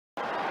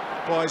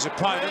by his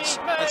opponents.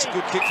 That's a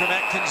good kick from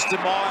Atkins to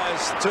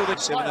Myers. To the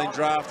 17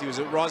 draft, he was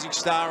a rising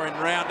star in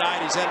round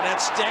 8. He's had an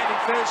outstanding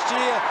first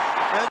year.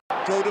 And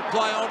goal to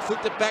play on,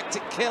 flipped it back to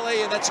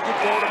Kelly, and that's a good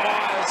ball to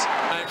Myers.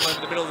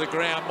 In the middle of the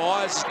ground,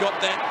 Myers has got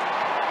that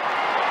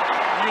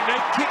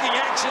unique kicking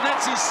action.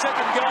 That's his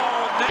second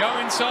goal.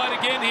 Go inside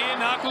again here.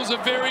 Knuckles, a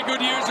very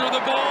good user of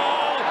the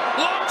ball.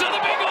 Long to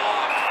the big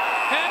hawk.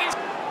 And he's...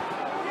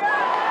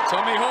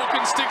 Tommy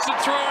Hawkins sticks it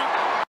through.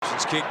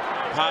 His kick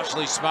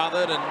partially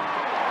smothered, and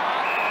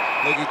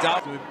Leggy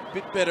Duff a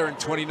bit better in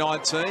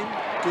 2019.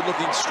 Good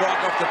looking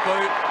strike off the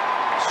boot.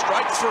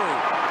 Straight through.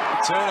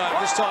 Turnover.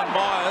 This time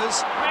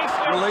Myers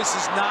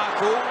releases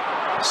Narkle.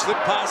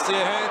 Slip past the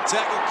hand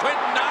tackle.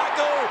 Quentin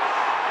Narkle.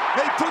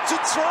 He puts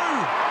it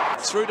through.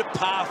 Through to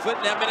Parfitt.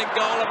 Now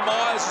Menengola.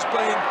 Myers has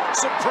been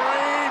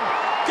supreme.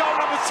 Goal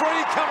number 3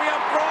 coming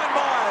up. Brian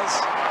Myers.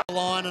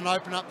 Line and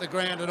open up the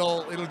ground at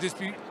all. It'll just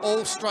be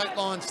all straight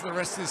lines for the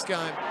rest of this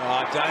game.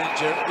 Oh,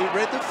 danger. He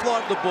read the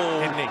flight of the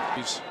ball.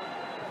 He's,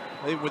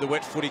 even with a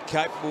wet footy,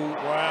 capable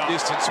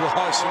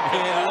distance-wise from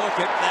here. Look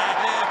at that.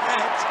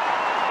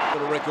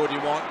 What a record you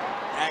want.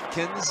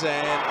 Atkins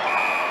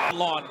and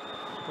line.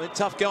 Been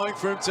tough going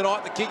for him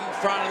tonight. The kicking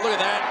front. And look at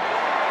that.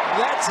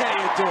 That's how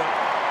you do it.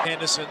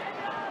 Henderson.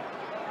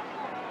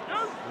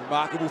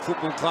 Remarkable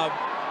football club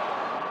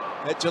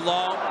at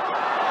Geelong.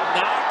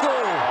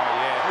 Narkle.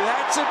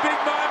 That's a big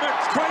moment.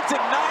 Quentin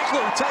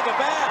Narkle, take a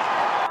bow.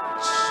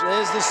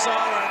 There's the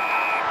siren.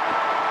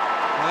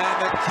 And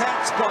the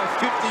Cats by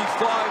 55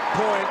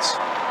 points.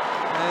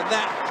 And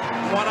that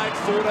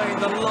 18-14,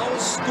 the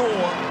lowest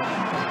score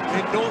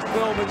in North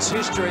Melbourne's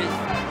history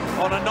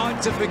on a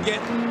night to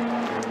forget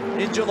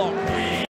in Geelong.